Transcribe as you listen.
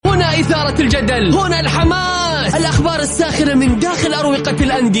إثارة الجدل، هنا الحماس، الأخبار الساخنة من داخل أروقة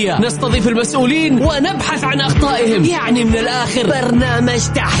الأندية، نستضيف المسؤولين ونبحث عن أخطائهم. يعني من الآخر برنامج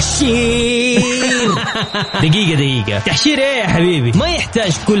تحشير. دقيقة تحشير ايه يا حبيبي؟ ما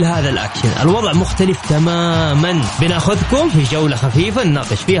يحتاج كل هذا الأكشن، الوضع مختلف تماما. بناخذكم في جولة خفيفة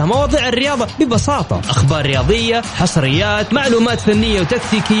نناقش فيها مواضيع الرياضة ببساطة، أخبار رياضية، حصريات، معلومات فنية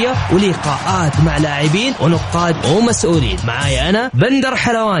وتكتيكية، ولقاءات مع لاعبين ونقاد ومسؤولين. معايا أنا بندر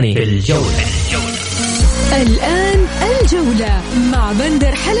حلواني في الجولة. الآن الجولة مع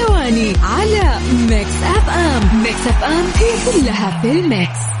بندر حلواني على ميكس أف أم. ميكس أف أم هي كلها في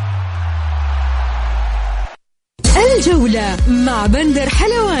الميكس. الجولة مع بندر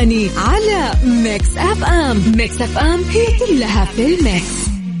حلواني على ميكس أف أم. ميكس أف أم هي كلها في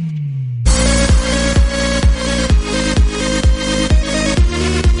الميكس.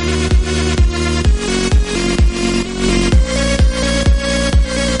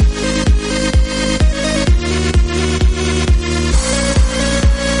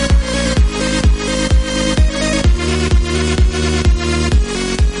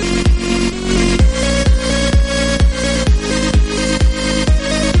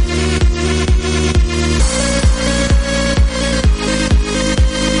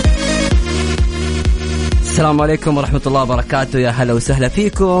 السلام عليكم ورحمة الله وبركاته، يا هلا وسهلا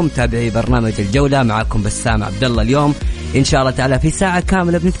فيكم تابعي برنامج الجولة. معكم بسام عبد الله. اليوم إن شاء الله تعالى في ساعة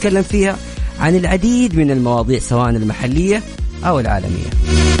كاملة بنتكلم فيها عن العديد من المواضيع سواء المحلية أو العالمية.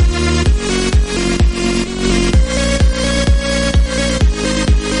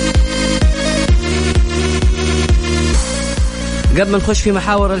 قبل ما نخش في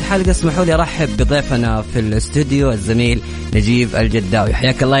محاور الحلقة اسمحوا لي أرحب بضيفنا في الاستوديو الزميل نجيب الجداوي.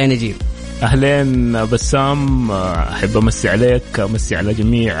 حياك الله يا نجيب. أهلين بسام، أحب أمسي عليك، أمسي على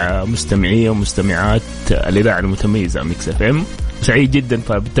جميع مستمعي ومستمعات الإذاعة المتميزة ميكس اف ام. سعيد جدا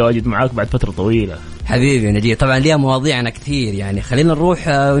بالتواجد معاك بعد فترة طويلة حبيبي نجيب. طبعا ليها مواضيعنا كثير، يعني خلينا نروح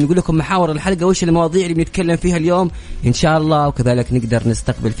ونقول لكم محاور الحلقة وش المواضيع اللي بنتكلم فيها اليوم إن شاء الله، وكذلك نقدر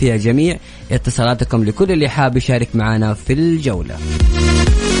نستقبل فيها جميع اتصالاتكم لكل اللي حاب يشارك معنا في الجولة.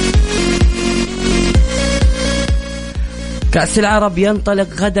 كأس العرب ينطلق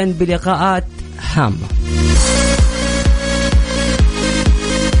غدا بلقاءات هامة.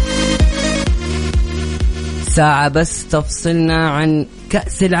 ساعة بس تفصلنا عن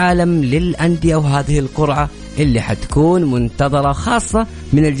كأس العالم للأندية وهذه القرعة اللي حتكون منتظرة، خاصة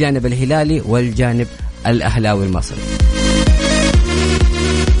من الجانب الهلالي والجانب الأهلاوي المصري.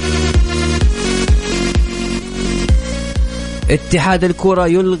 اتحاد الكرة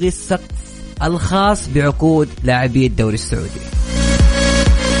يلغي السقف الخاص بعقود لاعبي الدوري السعودي.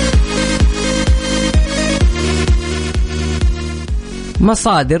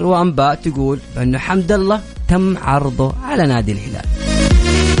 مصادر وأنباء تقول أن حمد الله تم عرضه على نادي الهلال.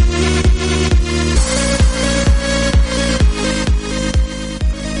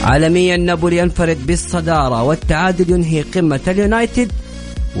 عالميا نابولي ينفرد بالصدارة والتعادل ينهي قمة اليونايتد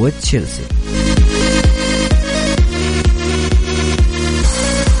وتشيلسي.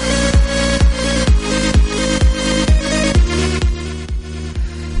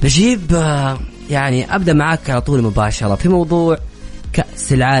 نجيب يعني أبدأ معك على طول مباشرة في موضوع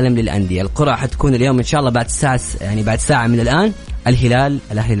كأس العالم للأندية. القرعة حتكون اليوم إن شاء الله بعد ساعة، يعني بعد ساعة من الآن. الهلال،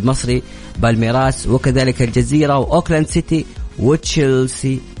 الأهلي المصري، بالميراس، وكذلك الجزيرة وأوكلاند سيتي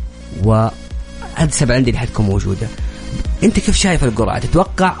وتشيلسي، وهذه 7 أندية اللي حتكون موجودة. أنت كيف شايف القرعة؟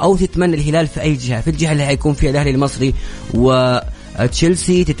 تتوقع أو تتمنى الهلال في أي جهة؟ في الجهة اللي هيكون فيها الأهلي المصري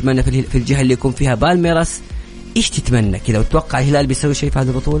وتشيلسي؟ تتمنى في الجهة اللي يكون فيها بالميراس؟ إيش تتمنى كذا؟ وتوقع الهلال بيسوي شيء في هذه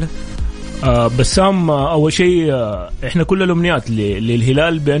البطولة؟ بسام، أول شيء إحنا كل الأمنيات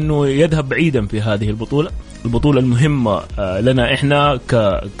للهلال بأنه يذهب بعيدا في هذه البطولة المهمة لنا إحنا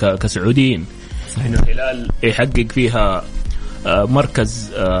كسعوديين. إنه الهلال يحقق فيها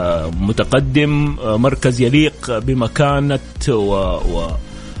مركز متقدم، مركز يليق بمكانة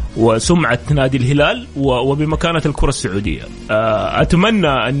وسمعة نادي الهلال وبمكانة الكرة السعودية.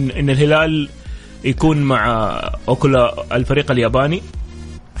 أتمنى أن الهلال يكون مع أوكلا، الفريق الياباني،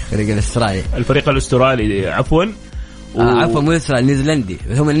 الفريق الأسترالي عفوا عفوا مو إسرائيل، نيوزيلندي،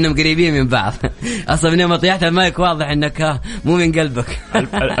 هم انهم قريبين من بعض. اصلا من يوم طيحت المايك واضح انك مو من قلبك.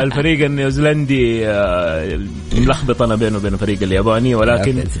 الفريق النيوزيلندي ملخبط انا بينه وبين الفريق الياباني،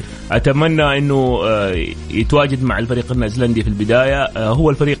 ولكن اتمنى انه يتواجد مع الفريق النيوزيلندي في البدايه. هو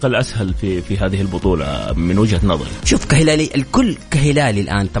الفريق الاسهل في هذه البطوله من وجهه نظري. شوف كهلالي، الكل كهلالي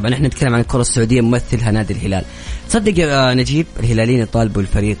الان، طبعا احنا نتكلم عن الكره السعوديه ممثلها نادي الهلال. تصدق يا نجيب الهلاليين يطالبوا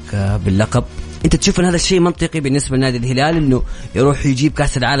الفريق باللقب انت تشوف ان هذا الشيء منطقي بالنسبه لنادي الهلال انه يروح يجيب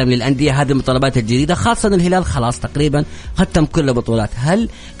كاس العالم للانديه؟ هذه المطالبات الجديده، خاصه الهلال خلاص تقريبا ختم كل البطولات. هل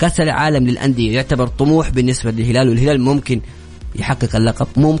كاس العالم للانديه يعتبر طموح بالنسبه للهلال، والهلال ممكن يحقق اللقب؟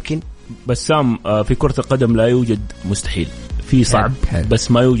 ممكن. بسام، في كرة القدم لا يوجد مستحيل، في صعب حل.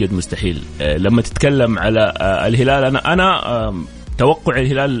 بس ما يوجد مستحيل. لما تتكلم على الهلال، أنا توقع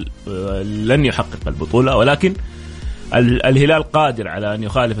الهلال لن يحقق البطولة، ولكن الهلال قادر على أن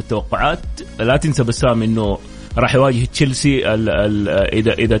يخالف التوقعات. لا تنسى بسام إنه راح يواجه تشيلسي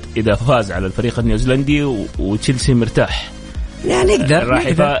إذا فاز على الفريق النيوزيلندي، وتشيلسي مرتاح يعني يقدر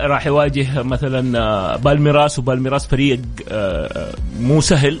راح يواجه مثلا بالميراس، وبالميراس فريق مو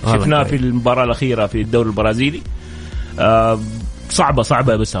سهل، شفناه في المباراة الأخيرة في الدوري البرازيلي.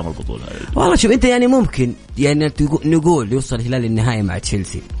 صعبة بسام البطولة. والله شوف انت، يعني ممكن يعني نقول يوصل الهلال النهائي مع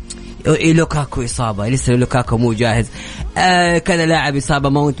تشيلسي، لوكاكو إصابة، لسه لوكاكو مو جاهز، كذا لاعب إصابة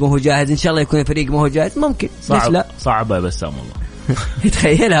ماونت ما هو جاهز، إن شاء الله يكون الفريق ما هو جاهز، ممكن. صعبة بسام والله.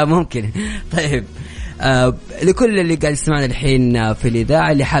 يتخيلها ممكن. طيب لكل اللي قاعد يسمعنا الحين في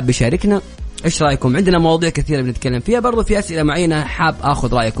الإذاعة اللي حاب يشاركنا، إيش رأيكم؟ عندنا مواضيع كثيرة بنتكلم فيها، برضو في أسئلة معينة حاب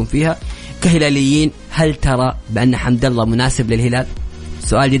أخذ رأيكم فيها كهلاليين. هل ترى بأن حمد الله مناسب للهلال؟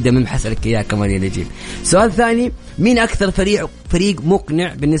 سؤال جدا مهم، حسألك إياه كمان يا نجيب. سؤال ثاني، مين أكثر فريق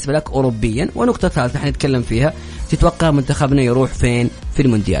مقنع بالنسبة لك أوروبيا؟ ونقطة ثالثة حنتكلم فيها، تتوقع منتخبنا يروح فين في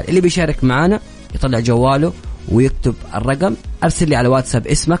المونديال؟ اللي بيشارك معنا يطلع جواله ويكتب الرقم، أرسل لي على واتساب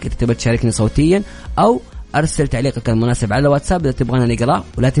اسمك إذا تبغى تشاركني صوتيا، أو أرسل تعليقك المناسب على الواتساب إذا تبغانا نقرأ،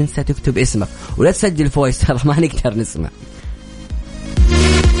 ولا تنسى تكتب اسمك ولا تسجل فويس، ترى ما نقدر نسمع.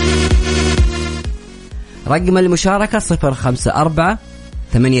 رقم المشاركة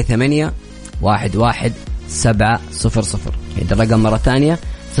 0548811700. هذا الرقم مرة ثانية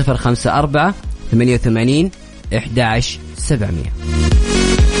 0548811700.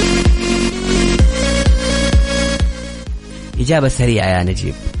 إجابة سريعة يا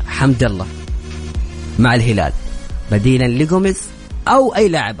نجيب، حمد الله مع الهلال بديلا لجوميز أو أي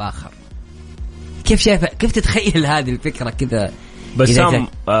لاعب آخر؟ كيف شايف، كيف تتخيل هذه الفكرة كذا؟ بسام،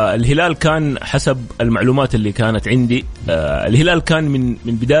 الهلال كان حسب المعلومات اللي كانت عندي، الهلال كان من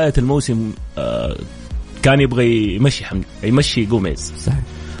بداية الموسم كان يبغى يمشي جوميز، صحيح.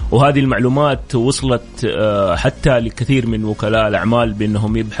 وهذه المعلومات وصلت حتى لكثير من وكلاء الأعمال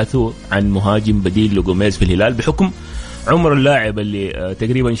بأنهم يبحثوا عن مهاجم بديل لجوميز في الهلال بحكم عمر اللاعب اللي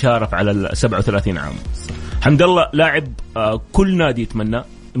تقريبا شارف على 37 عام. حمد الله لاعب كل نادي يتمنى،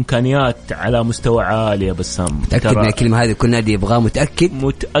 إمكانيات على مستوى عالي يا بسام. متأكد من الكلمة هذه؟ كل نادي يبغاه؟ متأكد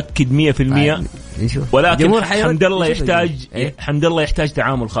 100%. ولكن حمد الله يحتاج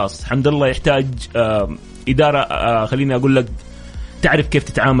تعامل خاص. حمد الله يحتاج إدارة، خليني أقول لك، تعرف كيف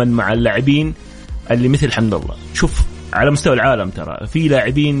تتعامل مع اللاعبين اللي مثل حمد الله. شوف على مستوى العالم ترى في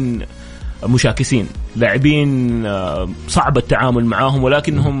لاعبين مشاكسين، لاعبين صعب التعامل معاهم،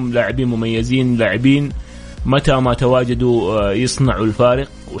 ولكنهم لاعبين مميزين، لاعبين متى ما تواجدوا يصنعوا الفارق.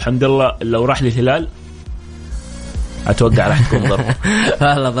 وحمد الله لو راح للهلال أتوقع راح تكون ضربة.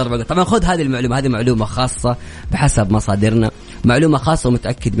 والله ضربة. طبعا خذ هذه المعلومة، هذه معلومة خاصة بحسب مصادرنا، معلومة خاصة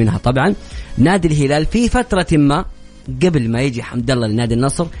ومتأكد منها. طبعا نادي الهلال في فترة ما قبل ما يجي حمد الله لنادي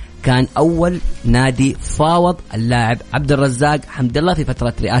النصر كان أول نادي فاوض اللاعب عبد الرزاق حمد الله في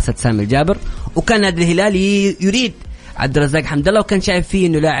فترة رئاسة سامي الجابر، وكان نادي الهلال يريد عبد الرزاق حمد الله، وكان شايف فيه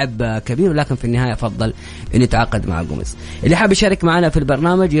إنه لاعب كبير، ولكن في النهاية فضل إنه يتعاقد مع جوميز. اللي حاب يشارك معنا في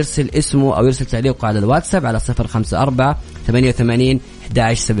البرنامج يرسل اسمه أو يرسل تعليقه على الواتساب على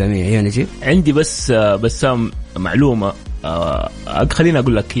 0548811700. أيوة نجيب، عندي بس معلومة، خلينا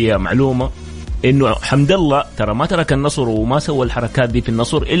أقول لك هي معلومة، إنه حمد الله ترى ما ترك النصر وما سوى الحركات دي في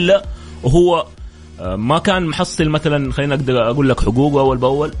النصر إلا وهو ما كان محصل مثلا، خلينا أقول لك، حقوقه أول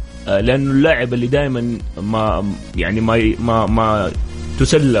بأول، لأنه اللاعب اللي دائما ما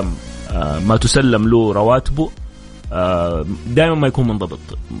تسلم له رواتبه دائما ما يكون منضبط،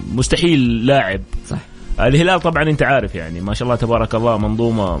 مستحيل لاعب. صح. الهلال طبعا انت عارف يعني ما شاء الله تبارك الله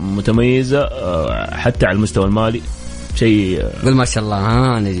منظومة متميزة حتى على المستوى المالي، شيء قل ما شاء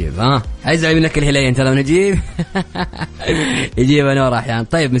الله. نجيب عايز منك الهلال انت لو نجيب يجيب نور احيانا.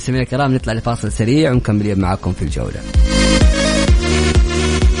 طيب مستمعينا الكرام، نطلع لفاصل سريع ونكمل معكم في الجولة.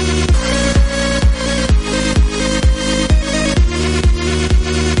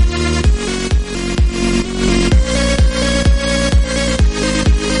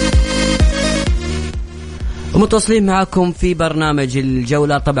 ومتواصلين معكم في برنامج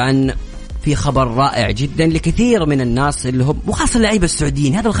الجولة. طبعا في خبر رائع جدا لكثير من الناس اللي هم وخاصة اللاعبين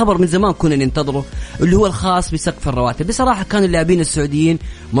السعوديين. هذا الخبر من زمان كنا ننتظره، اللي هو الخاص بسقف الرواتب. بصراحة كانوا اللاعبين السعوديين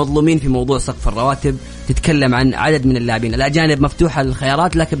مظلومين في موضوع سقف الرواتب. تتكلم عن عدد من اللاعبين الأجانب مفتوحة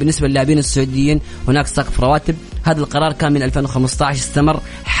الخيارات، لكن بالنسبة للاعبين السعوديين هناك سقف رواتب. هذا القرار كان من 2015 استمر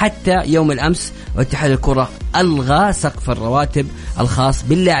حتى يوم الأمس، واتحاد الكرة ألغى سقف الرواتب الخاص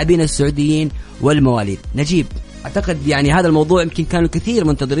باللاعبين السعوديين والمواليد. نجيب، أعتقد يعني هذا الموضوع يمكن كانوا كثير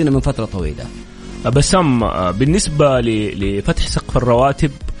منتظرينه من فترة طويلة. بسام، بالنسبة لفتح سقف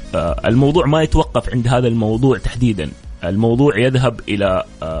الرواتب الموضوع ما يتوقف عند هذا الموضوع تحديدا. الموضوع يذهب إلى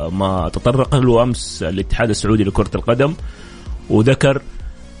ما تطرق له أمس الاتحاد السعودي لكرة القدم، وذكر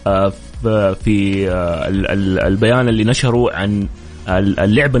في البيان اللي نشره عن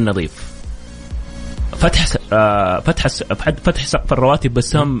اللعب النظيف. فتح سقف الرواتب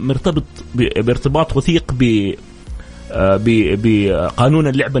بسام مرتبط بارتباط وثيق بقانون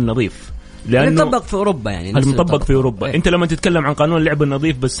اللعب النظيف، لأنه مطبق في أوروبا. يعني المطبق في أوروبا. أنت لما تتكلم عن قانون اللعب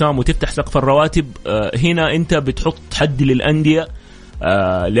النظيف بسام وتفتح سقف الرواتب، هنا أنت بتحط حد للأندية،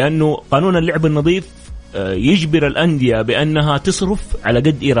 لأنه قانون اللعب النظيف يجبر الأندية بأنها تصرف على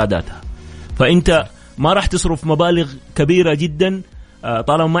قد إيراداتها. فأنت ما راح تصرف مبالغ كبيرة جدا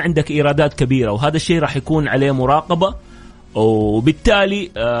طالما ما عندك إيرادات كبيرة، وهذا الشيء راح يكون عليه مراقبة،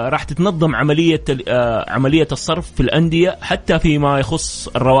 وبالتالي راح تتنظم عملية الصرف في الأندية حتى فيما يخص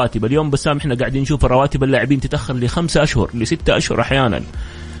الرواتب. اليوم بسام احنا قاعدين نشوف الرواتب اللاعبين تتأخر ل5 أشهر ل6 أشهر أحيانا.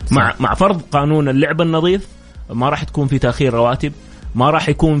 مع فرض قانون اللعب النظيف ما راح تكون في تأخير رواتب، ما راح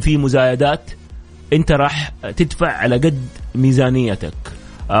يكون في مزايدات، انت راح تدفع على قد ميزانيتك.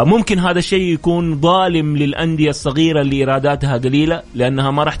 ممكن هذا الشيء يكون ظالم للأندية الصغيرة اللي إيراداتها قليلة،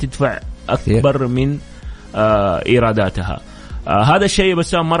 لأنها ما راح تدفع أكبر من إيراداتها. هذا الشيء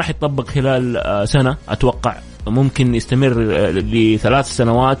بس ما راح يتطبق خلال سنة، أتوقع ممكن يستمر ل3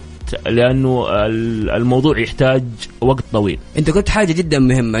 سنوات، لأنه الموضوع يحتاج وقت طويل. أنت قلت حاجة جدا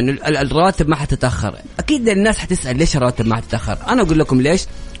مهمة، إنه الرواتب ما حتتأخر. أكيد الناس حتسأل ليش الرواتب ما حتتأخر. أنا أقول لكم ليش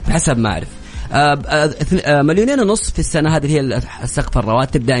بحسب ما أعرف. 2.5 مليون في السنة، هذه هي سقف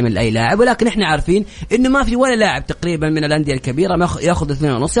الرواتب دائما لأي لاعب، ولكن إحنا عارفين إنه ما في ولا لاعب تقريبا من الأندية الكبيرة يأخذ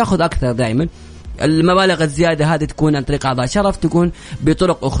 2.5، يأخذ أكثر دائما. المبالغ الزيادة هذه تكون عن طريق أعضاء شرف، تكون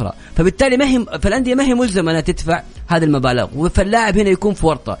بطرق أخرى، فبالتالي فالأندية ما هي ملزمة أنها تدفع هذه المبالغ. فاللاعب هنا يكون في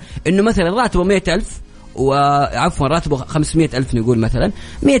ورطة، إنه مثلا راتبه 100,000 وعفوا راتبه 500,000، نقول مثلا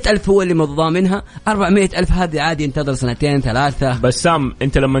 100,000 هو اللي متضامنها، 400,000 هذه عادي ينتظر 2-3. بس سام،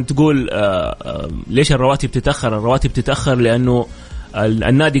 أنت لما تقول ليش الرواتب تتأخر؟ الرواتب تتأخر لأنه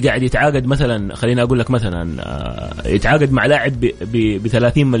النادي قاعد يتعاقد، مثلا خلينا أقول لك مثلا يتعاقد مع لاعب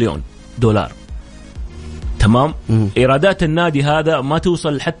ب$30 مليون، تمام؟ إيرادات النادي هذا ما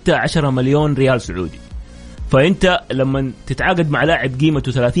توصل حتى 10 مليون ريال سعودي. فأنت لما تتعاقد مع لاعب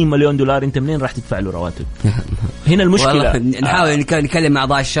قيمته $30 مليون، أنت منين راح تدفع له رواتب؟ هنا المشكلة. نحاول نكلم مع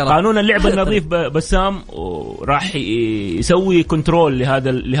أعضاء الشرف. قانون اللعب النظيف بسام راح يسوي كنترول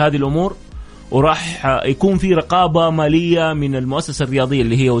لهذه الأمور، وراح يكون في رقابة مالية من المؤسسة الرياضية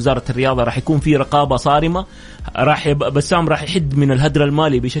اللي هي وزارة الرياضة. راح يكون في رقابة صارمة، بسام راح يحد من الهدر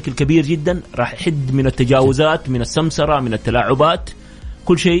المالي بشكل كبير جدا، راح يحد من التجاوزات، من السمسرة، من التلاعبات،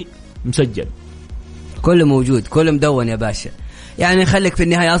 كل شيء مسجل، كله موجود، كله مدون يا باشا. يعني خليك في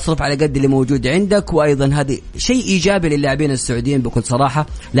النهاية أصرف على قد اللي موجود عندك. وأيضا هذه شيء إيجابي للاعبين السعوديين بكل صراحة.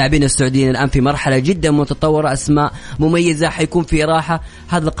 لاعبين السعوديين الآن في مرحلة جدا متطورة، أسماء مميزة، حيكون في راحة.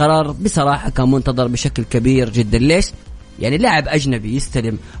 هذا القرار بصراحة كان منتظر بشكل كبير جدا. ليش؟ يعني لاعب أجنبي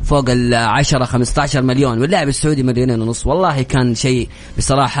يستلم فوق 10-15 مليون، واللاعب السعودي 2.5 مليون، والله كان شيء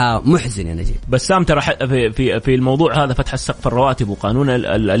بصراحة محزن يا نجيب. بس سام، ترى في الموضوع هذا فتح السقف الرواتب وقانون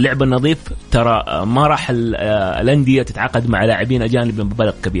اللعب النظيف، ترى ما راح الأندية تتعاقد مع لاعبين أجانب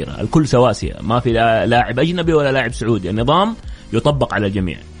بمبالغ كبيرة. الكل سواسية، ما في لاعب أجنبي ولا لاعب سعودي، النظام يطبق على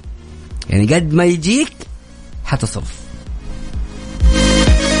الجميع. يعني قد ما يجيك حتصرف.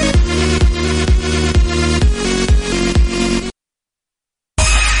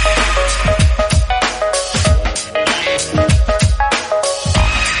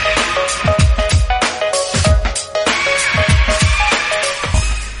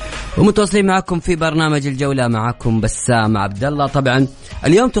 ومتواصلين معكم في برنامج الجولة، معكم بسام عبد الله. طبعا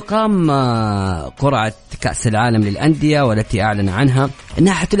اليوم تقام قرعة كأس العالم للأندية، والتي أعلن عنها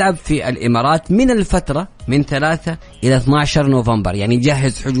أنها حتلعب في الإمارات من الفترة من 3 إلى 12 نوفمبر. يعني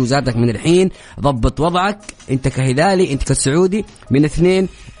جهز حجوزاتك من الحين، ضبط وضعك أنت كهلالي، أنت كسعودي، من 2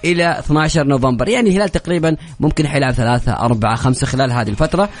 إلى 12 نوفمبر. يعني الهلال تقريبا ممكن حيلعب 3 4 5 خلال هذه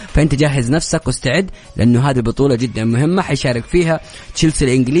الفترة، فأنت جهز نفسك واستعد، لأنه هذه البطولة جدا مهمة. حيشارك فيها تشيلسي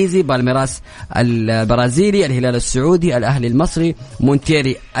الإنجليزي، بالميراس البرازيلي، الهلال السعودي، الأهلي المصري،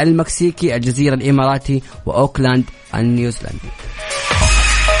 مونتيري المكسيكي، الجزيرة الإماراتي، وأوكلاند النيوزيلندي.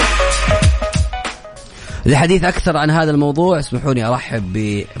 للحديث أكثر عن هذا الموضوع اسمحوني أرحب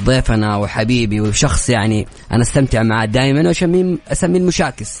بضيفنا وحبيبي وشخص يعني أنا استمتع معه دائما، وأسميه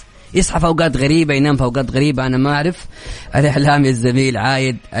المشاكس. يصحى في أوقات غريبة، ينام في أوقات غريبة، أنا ما أعرف. الإعلامي الزميل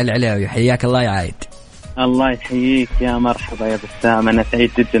عايد العلاوي، حياك الله يا عايد. الله يحييك، يا مرحبا يا بسام. أنا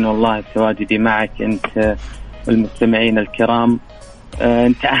سعيد جدا والله بتواجدي معك أنت والمستمعين الكرام.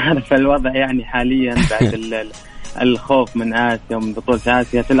 أنت عارف الوضع يعني حاليا بعد الخوف من آسيا ومن بطولة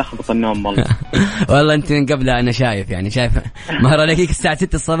آسيا تلخبط النوم والله. والله أنت من قبل أنا شايف مهر عليك الساعة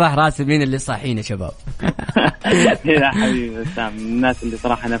 6 الصباح راسل مين اللي صاحين يا شباب. يا حبيبي سام، الناس اللي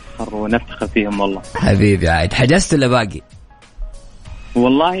صراحة نفخر ونفتخر فيهم والله. حبيبي عايد، حجزت ولا باقي؟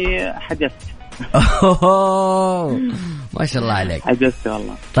 والله حجزت. ما شاء الله عليك، حجزت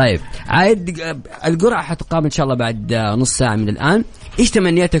والله. طيب عايد، القرعة حتقام إن شاء الله بعد نص ساعة من الآن. إيش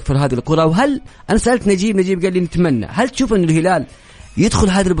تمنياتك في هذه القرعة؟ وهل أنا سألت نجيب قال لي نتمنى، هل تشوف أن الهلال يدخل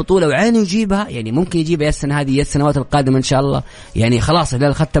هذه البطولة وعينه يجيبها؟ يعني ممكن يجيبها يا السنة هذه يا السنوات القادمة إن شاء الله. يعني خلاص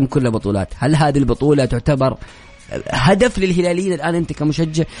الهلال ختم كل البطولات، هل هذه البطولة تعتبر هدف للهلاليين الآن أنت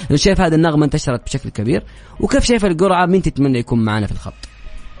كمشجع؟ أنا شايف هذه النغمة انتشرت بشكل كبير، وكيف شايف القرعة؟ مين تتمنى يكون معنا في الخط؟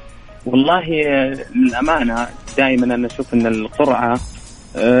 والله للأمانة دائما أنا أشوف أن القرعة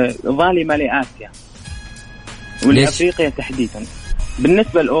ظالمة لآسيا ولأفريقيا تحديدا.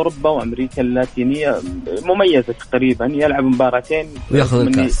 بالنسبة لأوروبا وأمريكا اللاتينية مميزة تقريبا، يلعب مباراتين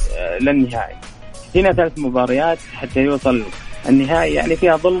للنهائي. هنا 3 مباريات حتى يوصل النهائي، يعني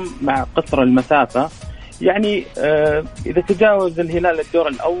فيها ظلم مع قصر المسافة. يعني إذا تجاوز الهلال الدور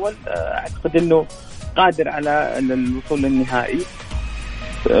الأول أعتقد أنه قادر على الوصول للنهائي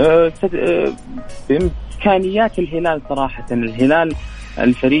بإمكانيات الهلال. صراحة الهلال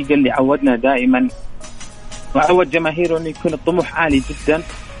الفريق اللي عودنا دائما وعود جماهيره أن يكون الطموح عالي جدا،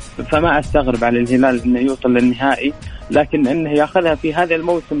 فما أستغرب على الهلال أنه يوصل للنهائي، لكن أنه يأخذها في هذا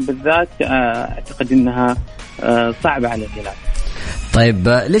الموسم بالذات أعتقد أنها صعبة على الهلال.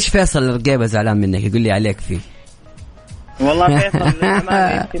 طيب ليش فيصل الرقيبة زعلان منك؟ يقول لي عليك فيه. والله فيصل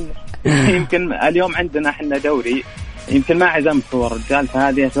يمكن اليوم عندنا احنا دوري، يمكن ما عزمت صور الرجال،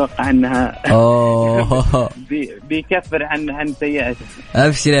 فهذه أتوقع أنها بيكفر عن سيئته.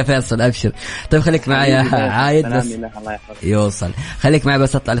 أبشر يا فيصل أبشر. طيب خليك معي يا عايد بس يوصل، خليك معي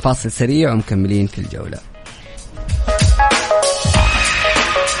بس أطلع لفاصل سريع ومكملين في الجولة.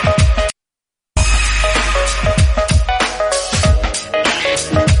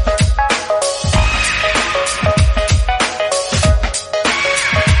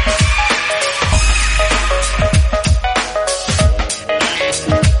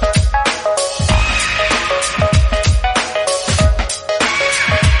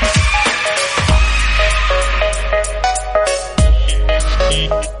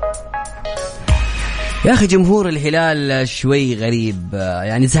 يا أخي جمهور الهلال شوي غريب،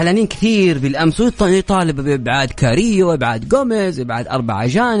 يعني زعلانين كثير بالأمس، يطالب بإبعاد كاريو وإبعاد جوميز، إبعاد 4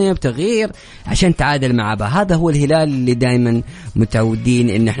 أجانب، تغيير عشان تعادل مع هذا هو الهلال اللي دائما متعودين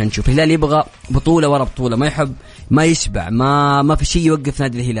إن احنا نشوف. الهلال يبغى بطولة ورا بطولة، ما يحب ما يشبع، ما في شيء يوقف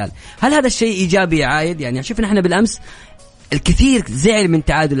نادي الهلال. هل هذا الشيء إيجابي عايد؟ يعني شفنا احنا بالأمس الكثير زعل من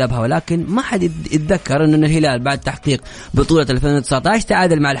تعادل أبها، ولكن ما حد يتذكر أن الهلال بعد تحقيق بطولة 2019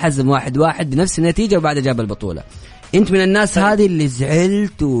 تعادل مع الحزم 1-1 بنفس النتيجة وبعد جاب البطولة. أنت من الناس هذه اللي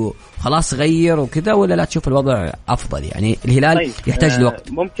زعلت وخلاص غير وكذا، ولا لا تشوف الوضع أفضل؟ يعني الهلال يحتاج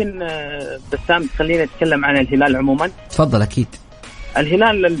لوقت. ممكن بسام خلينا نتكلم عن الهلال عموما. تفضل. أكيد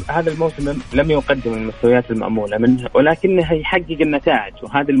الهلال هذا الموسم لم يقدم المستويات المأمولة منه، ولكنه يحقق النتائج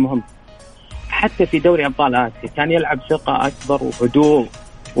وهذا المهم. حتى في دوري أبطال آسيا كان يلعب ثقة أكبر وهدوء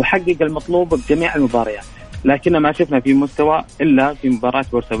وحقق المطلوب بجميع المباريات، لكن ما شفنا في مستوى إلا في مباراة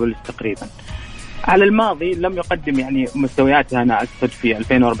بورسابوليس تقريبا. على الماضي لم يقدم يعني مستويات، أنا أقصد في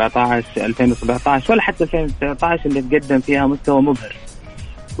 2014 2017 ولا حتى 2019 اللي تقدم فيها مستوى مبهر،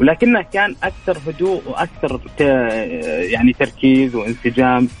 ولكنه كان أكثر هدوء وأكثر يعني تركيز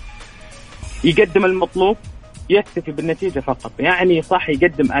وانسجام، يقدم المطلوب يكتفي بالنتيجة فقط. يعني صح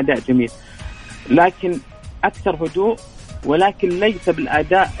يقدم أداء جميل لكن أكثر هدوء، ولكن ليس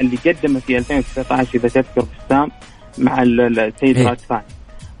بالأداء اللي قدمه في 2019 إذا تذكر بسام مع السيد راتفان.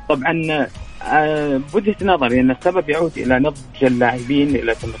 طبعا بوجهة نظري أن السبب يعود إلى نضج اللاعبين،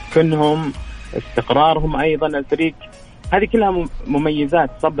 إلى تمكنهم، استقرارهم، أيضا الفريق. هذه كلها مميزات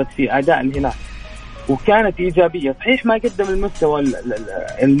صبت في أداء الهلال. وكانت إيجابية. صحيح ما قدم المستوى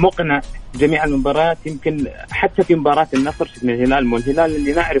المقنع جميع المباريات، يمكن حتى في مباراة النصر شفنا الهلال، والهلال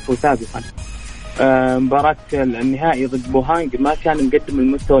اللي نعرفه سابقا مباراة النهائي ضد بوهانج ما كان مقدم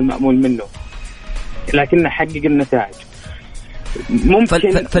المستوى المأمول منه، لكنه حقق النتائج.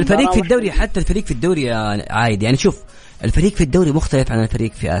 ممكن فالفريق في الدوري، حتى الفريق في الدوري عايد يعني، شوف الفريق في الدوري مختلف عن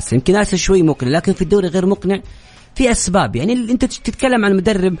الفريق في آسيا. يمكن آسيا شوي مقنع، لكن في الدوري غير مقنع في أسباب. يعني أنت تتكلم عن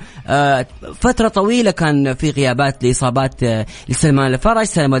مدرب فترة طويلة كان في غيابات لإصابات لسلمان الفرج،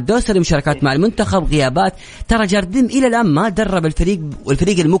 سلمان الدوسري، مشاركات مع المنتخب، غيابات. ترى جارديم إلى الآن ما درب الفريق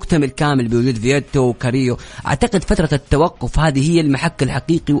والفريق المكتمل كامل بوجود فييتو وكاريو. أعتقد فترة التوقف هذه هي المحك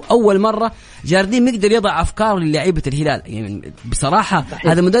الحقيقي، وأول مرة جارديم يقدر يضع أفكار للاعيبة الهلال. يعني بصراحة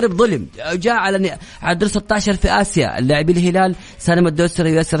هذا مدرب ظلم، جاء على دور 16 في آسيا اللاعبي الهلال سالم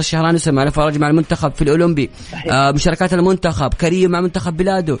الدوسري وياسر الشهراني وسلمان الفرج مع المنتخب في الأولمبي، مشاركات المنتخب، كريم مع منتخب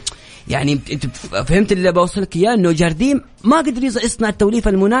بلاده. يعني انت فهمت اللي بوصلك اياه، انه جارديم ما قدر يصنع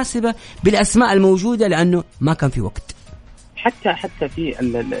التوليفه المناسبه بالاسماء الموجوده لانه ما كان في وقت. حتى في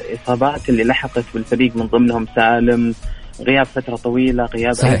الاصابات اللي لحقت بالفريق من ضمنهم سالم غياب فتره طويله،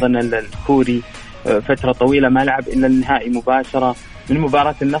 غياب صحيح. ايضا الكوري فتره طويله ما لعب الا النهائي مباشره، من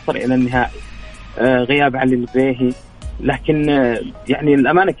مباراه النصر الى النهائي غياب علي البيهي. لكن يعني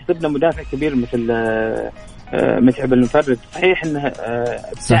الامانه كسبنا مدافع كبير مثل متعب المفرد. صحيح انه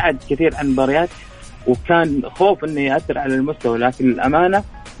ابتعد كثير عن المباريات وكان خوف انه يأثر على المستوى، لكن الامانه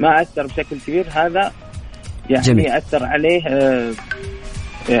ما اثر بشكل كبير. هذا يعني جميل. اثر عليه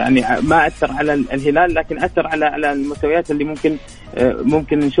يعني ما اثر على الهلال، لكن اثر على المستويات اللي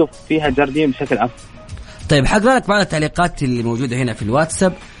ممكن نشوف فيها جارديم بشكل افضل. طيب حقرا لك بعض التعليقات اللي موجوده هنا في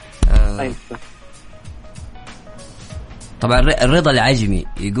الواتساب. طيب. طبعا الرضا العجمي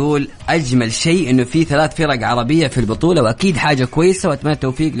يقول أجمل شيء إنه في 3 فرق عربية في البطولة، وأكيد حاجة كويسة، وأتمنى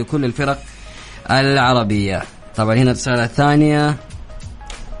التوفيق لكل الفرق العربية. طبعا هنا رسالة ثانية.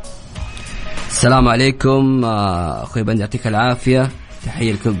 السلام عليكم أخوي بندر، يعطيك العافية،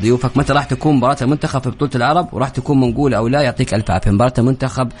 تحية لكل ضيوفك. متى راح تكون مباراة المنتخب في بطولة العرب، وراح تكون منقولة أو لا؟ يعطيك ألف عافية. مباراة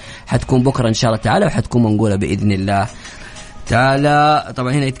المنتخب حتكون بكرة إن شاء الله تعالى، وحتكون منقولة بإذن الله تعالى.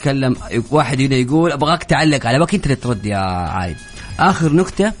 طبعا هنا يتكلم واحد هنا يقول أبغاك تعلق على وقت أنت اللي ترد يا عايد. آخر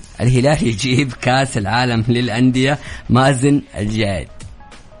نكتة، الهلال يجيب كاس العالم للأندية، مازن الجاهد.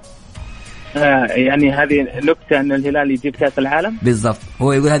 يعني هذه نكتة أن الهلال يجيب كاس العالم بالضبط،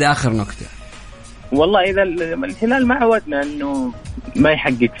 هو يقول هذه آخر نكتة. والله إذا الهلال ما عودنا أنه ما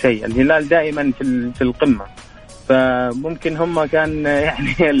يحقق شيء، الهلال دائما في القمة، فممكن هم كان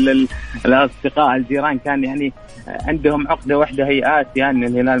يعني الأصدقاء الجيران كان يعني عندهم عقدة واحدة هي آسيا، أن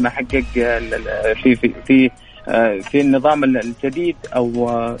الهلال ما حقق في النظام الجديد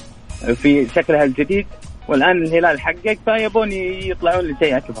أو في شكلها الجديد، والآن الهلال حقق، فيبون يطلعون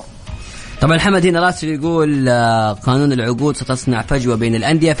لشيء أكبر. طبعا محمد هنا راسل يقول قانون العقود ستصنع فجوة بين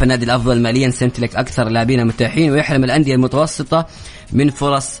الأندية، فالنادي الأفضل ماليا سيمتلك أكثر لاعبين متاحين، ويحرم الأندية المتوسطة من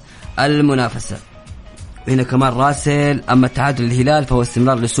فرص المنافسة. هنا كمان راسل أما تعادل الهلال فهو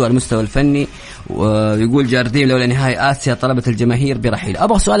استمرار لسوء المستوى الفني، ويقول جارديم لولا نهاية آسيا طلبت الجماهير برحيل.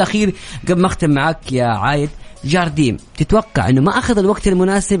 أبغى سؤال أخير قبل ما أختم معك يا عايد. جارديم تتوقع أنه ما أخذ الوقت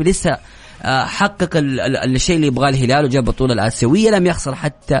المناسب، لسه حقق الشيء اللي يبغاه الهلال وجاب بطولة الآسيوية، لم يخسر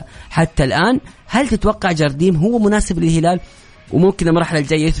حتى الآن؟ هل تتوقع جارديم هو مناسب للهلال وممكن المرحلة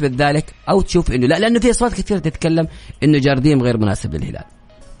الجاية يثبت ذلك، أو تشوف إنه لا، لأنه في أصوات كثيرة تتكلم إنه جارديم غير مناسب للهلال؟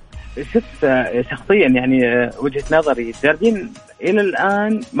 شوف شخصيا يعني وجهة نظري جارديم إلى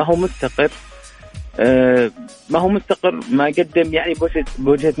الآن ما هو مستقر، ما قدم يعني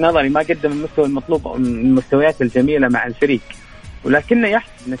بوجهة نظري ما قدم المستوى المطلوب أو المستويات الجميلة مع الفريق، ولكنه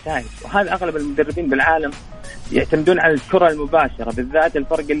يحصد نتائج. وهذا أغلب المدربين بالعالم يعتمدون على الكرة المباشرة، بالذات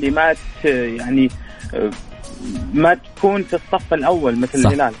الفرق اللي ما تكون في الصف الأول مثل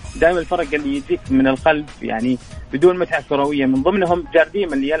الهلال. دائما الفرق اللي يجيك من الخلف يعني بدون متعة كروية، من ضمنهم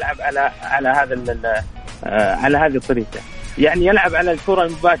جارديم اللي يلعب على هذه الطريقة، يعني يلعب على الكرة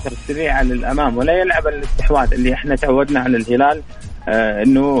المباشرة السريعة للأمام، ولا يلعب على الاستحواذ اللي احنا تعودنا على الهلال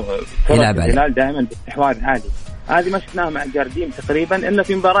انه كرة الهلال دائما باستحواذ عالي. هذه ما شفناها مع جارديم تقريبا إلا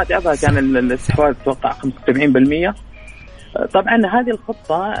في مباراة أبها كان الاستحواذ توقع 75%. طبعا هذه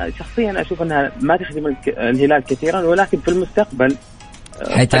الخطة شخصيا أشوف أنها ما تخدم الهلال كثيرا، ولكن في المستقبل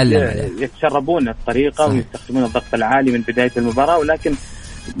يتشربون الطريقة ويستخدمون الضغط العالي من بداية المباراة، ولكن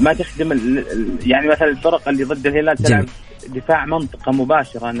ما تخدم يعني مثلا الفرق اللي ضد الهلال تلعب دفاع منطقة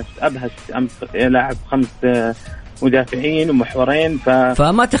مباشرة، نفس أبهش يلعب 5 مدافعين ومحورين،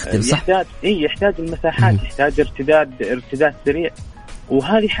 فما تخدم صح. يحتاج المساحات، يحتاج ارتداد سريع،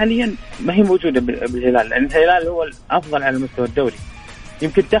 وهذه حاليا ما هي موجودة بالهلال، لأن الهلال هو الأفضل على مستوى الدوري.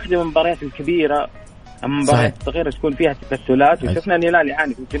 يمكن تخدم المباريات الكبيرة المباريات الصغيرة تكون فيها تكتلات، وشفنا الهلال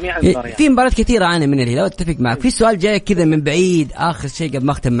يعاني في جميع المباريات. في مباريات كثيرة عاني من الهلال، اتفق معك. في سؤال جاي كذا من بعيد، آخر شيء قبل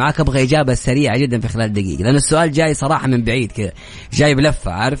ما أختم معك، أبغى إجابة سريعة جدا في خلال دقيقة، لأن السؤال جاي صراحة من بعيد كذا، جاي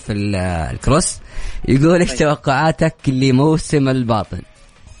بلفة، عارف الكروس. يقول إيش توقعاتك لموسم الباطن؟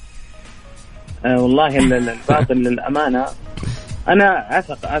 والله الباطن للأمانة أنا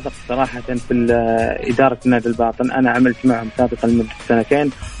أثق صراحة في إدارة نادي الباطن. أنا عملت معهم سابقا لمدة 2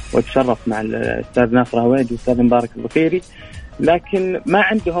 سنين، وتشرف مع الأستاذ ناصر هويد والأستاذ مبارك البصيري، لكن ما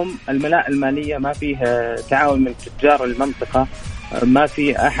عندهم الملاءة المالية، ما فيه تعاون من تجار المنطقة، ما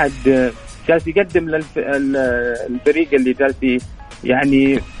في أحد جالس يقدم للفريق اللي جالس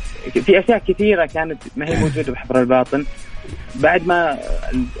يعني في أشياء كثيرة كانت ما هي موجودة بحفر الباطن. بعد ما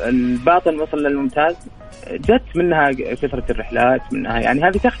الباطن وصل للممتاز جت منها كثرة الرحلات، منها يعني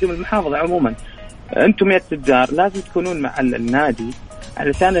هذه تخدم المحافظة عموما. أنتم يا التجار لازم تكونون مع النادي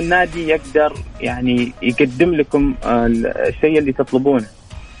علشان النادي يقدر يعني يقدم لكم الشيء اللي تطلبونه،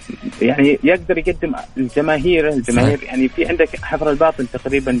 يعني يقدر يقدم الجماهير يعني في عندك حفر الباطن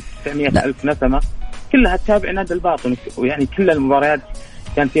تقريبا 900,000 نسمة كلها تتابع نادي الباطن، ويعني كل المباريات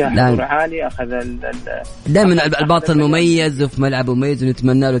كان فيها حضور عالي. دائما الباطن مميز وفي ملعب مميز،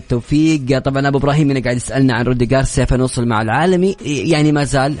 ونتمنى له التوفيق. طبعا ابو ابراهيم هنا قاعد يسالنا عن رودي غارسيا فنوصل مع العالمي، يعني ما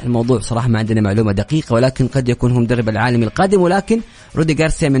زال الموضوع صراحه ما عندنا معلومه دقيقه، ولكن قد يكون هو مدرب العالمي القادم. ولكن رودي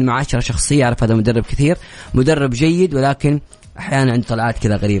غارسيا من معاشره شخصيه، اعرف هذا مدرب كثير، مدرب جيد، ولكن احيانا عنده طلعات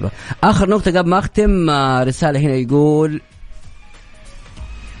كذا غريبه. اخر نقطه قبل ما اختم، رساله هنا يقول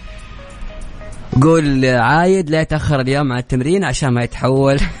قول عايد لا يتأخر اليوم على التمرين عشان ما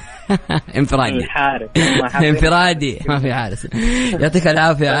يتحول انفرادي. انفرادي ما في حارس. يعطيك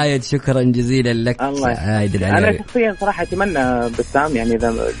العافية عايد، شكرا جزيلا لك عايد العلاوي. أنا شخصيا صراحة أتمنى بسام، يعني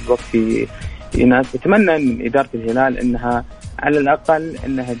إذا الوقت يناسب، أتمنى من إدارة الهلال إنها على الأقل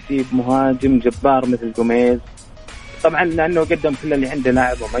إنها تجيب مهاجم جبار مثل جوميز، طبعا لأنه قدم كل اللي عنده،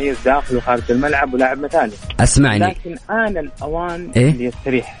 لاعب مميز داخل وخارج الملعب ولاعب مثالي. أسمعني، لكن آن الأوان اللي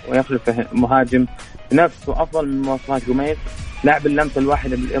يستريح ويخلف مهاجم نفسه وأفضل من مواصفات جوميز، لاعب اللمسة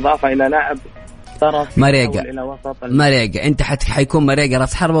الواحدة بالإضافة إلى لاعب طرف مريقة. مريقة أنت حيكون مريقة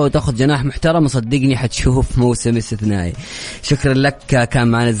رأس حربة وتأخذ جناح محترم، صدقني حتشوف موسم استثنائي. شكرا لك، كان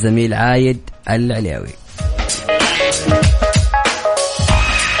معنا الزميل عايد العلاوي.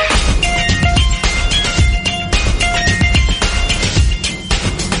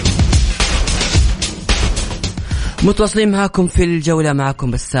 متواصلين معكم في الجولة،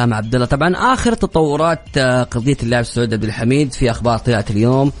 معكم بسام عبد الله. طبعا آخر تطورات قضية اللاعب سعود عبد الحميد، في أخبار طلعت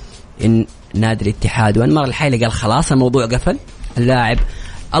اليوم إن نادي الاتحاد وأنمار الحيلة قال خلاص الموضوع قفل، اللاعب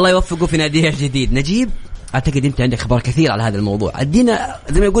الله يوفقه في ناديه الجديد. نجيب أعتقد أنت عندك خبر كثير على هذا الموضوع، أدينا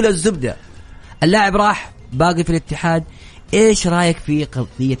زي ما يقول الزبدة. اللاعب راح باقي في الاتحاد، إيش رأيك في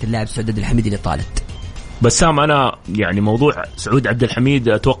قضية اللاعب سعود عبد الحميد اللي طالت؟ بسام أنا يعني موضوع سعود عبد الحميد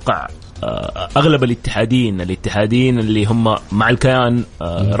أتوقع أغلب الاتحادين اللي هم مع الكيان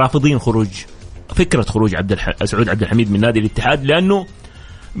رافضين فكرة خروج سعود عبد الحميد من نادي الاتحاد، لأنه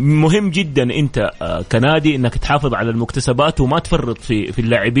مهم جدا أنت كنادي أنك تحافظ على المكتسبات وما تفرط في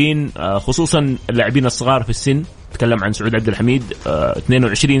اللاعبين، خصوصا اللاعبين الصغار في السن. تكلم عن سعود عبد الحميد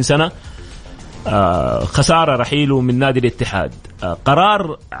 22 سنة، خسارة رحيله من نادي الاتحاد.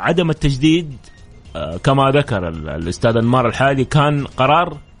 قرار عدم التجديد كما ذكر الأستاذ أنمار الحالي كان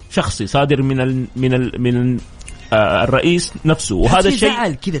قرار شخصي صادر من الرئيس نفسه، وهذا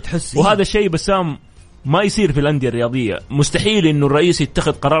الشيء كذا تحس، وهذا الشيء بسام ما يصير في الأندية الرياضية. مستحيل إنه الرئيس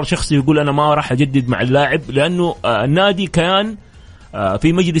يتخذ قرار شخصي يقول أنا ما راح أجدد مع اللاعب، لأنه النادي كيان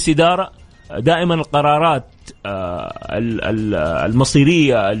في مجلس إدارة، دائما القرارات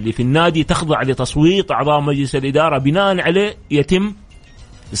المصيرية اللي في النادي تخضع لتصويت أعضاء مجلس الإدارة، بناء عليه يتم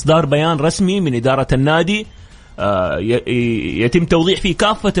إصدار بيان رسمي من إدارة النادي يتم توضيح فيه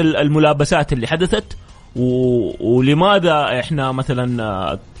كافة الملابسات اللي حدثت، ولماذا إحنا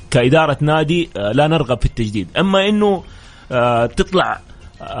مثلا كإدارة نادي لا نرغب في التجديد. أما إنه تطلع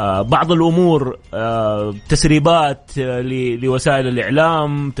بعض الأمور تسريبات لوسائل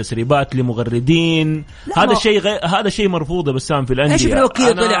الإعلام، تسريبات لمغردين، هذا شيء مرفوض بسام في الأندية. ايش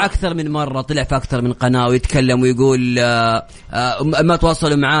الوكيل طلع أكثر من مرة، طلع في أكثر من قناة ويتكلم ويقول ما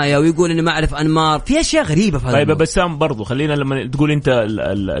تواصلوا معايا، ويقول إني ما أعرف أنمار، في أشياء غريبة في هذا. طيب بسام برضو خلينا لما تقول أنت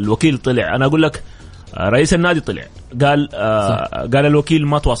الوكيل طلع، أنا أقول لك رئيس النادي طلع قال الوكيل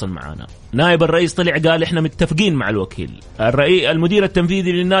ما تواصل معنا، نائب الرئيس طلع قال احنا متفقين مع الوكيل، المدير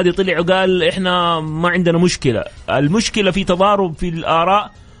التنفيذي للنادي طلع وقال احنا ما عندنا مشكلة. المشكلة في تضارب في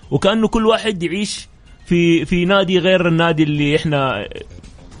الآراء، وكأنه كل واحد يعيش في نادي غير النادي اللي احنا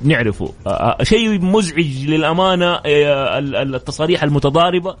نعرفه. شيء مزعج للأمانة التصاريح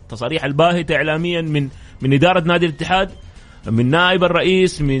المتضاربة، تصاريح الباهتة إعلاميا من إدارة نادي الاتحاد، من نائب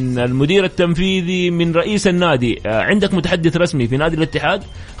الرئيس، من المدير التنفيذي، من رئيس النادي. عندك متحدث رسمي في نادي الاتحاد،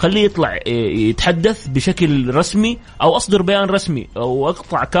 خليه يطلع يتحدث بشكل رسمي أو أصدر بيان رسمي أو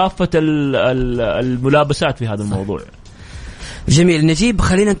أقطع كافة الملابسات في هذا الموضوع. جميل نجيب،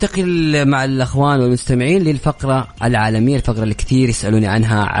 خلينا ننتقل مع الأخوان والمستمعين للفقرة العالمية، الفقرة اللي كثير يسألوني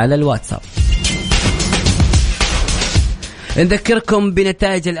عنها على الواتساب. نذكركم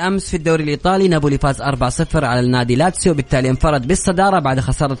بنتائج الأمس في الدوري الإيطالي. نابولي فاز 4-0 على النادي لاتسيو، بالتالي انفرد بالصدارة بعد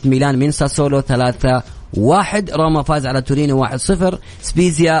خسارة ميلان من ساسولو 3-1. روما فاز على تورينو 1-0.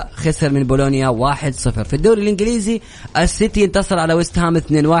 سبيزيا خسر من بولونيا 1-0. في الدوري الإنجليزي السيتي انتصر على ويست هام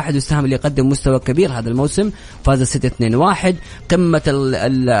 2-1. ويست هام اللي يقدم مستوى كبير هذا الموسم، فاز السيتي 2-1. قمة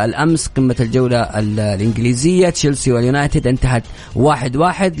الأمس، قمة الجولة الإنجليزية، تشيلسي واليونايتد انتهت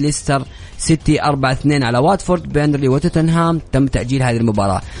 1-1. ليستر سيتي 4-2 على واتفورد. بيرنلي وتوتنهام تم تأجيل هذه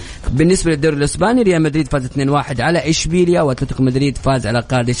المباراة. بالنسبة للدوري الإسباني، ريال مدريد فاز 2-1 على إشبيليا، وأتلتيكو مدريد فاز على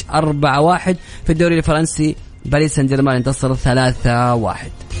قادش 4-1. في الدوري الفرنسي باريس سان جيرمان انتصر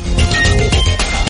 3-1.